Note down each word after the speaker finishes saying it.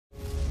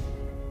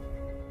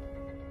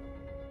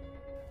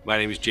My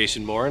name is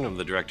Jason Morin. I'm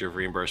the Director of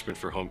Reimbursement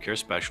for Home Care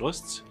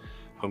Specialists.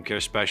 Home Care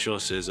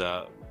Specialists is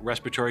a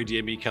respiratory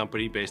DME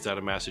company based out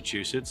of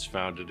Massachusetts,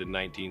 founded in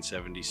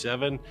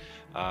 1977,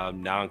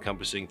 now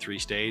encompassing 3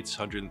 states,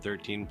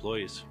 113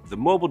 employees. The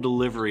mobile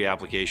delivery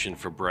application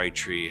for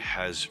Brightree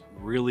has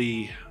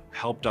really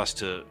helped us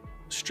to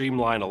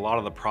streamline a lot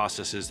of the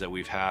processes that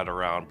we've had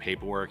around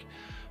paperwork.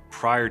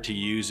 Prior to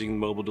using the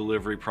mobile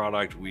delivery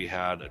product, we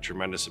had a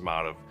tremendous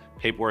amount of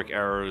paperwork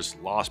errors,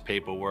 lost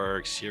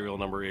paperwork, serial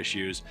number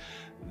issues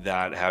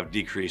that have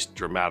decreased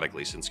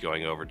dramatically since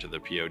going over to the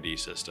POD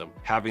system.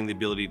 Having the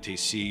ability to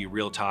see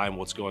real time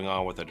what's going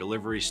on with our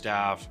delivery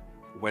staff,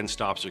 when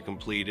stops are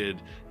completed,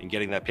 and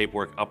getting that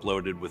paperwork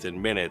uploaded within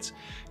minutes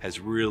has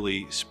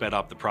really sped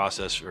up the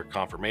process for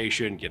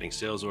confirmation, getting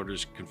sales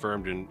orders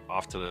confirmed and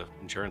off to the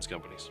insurance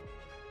companies.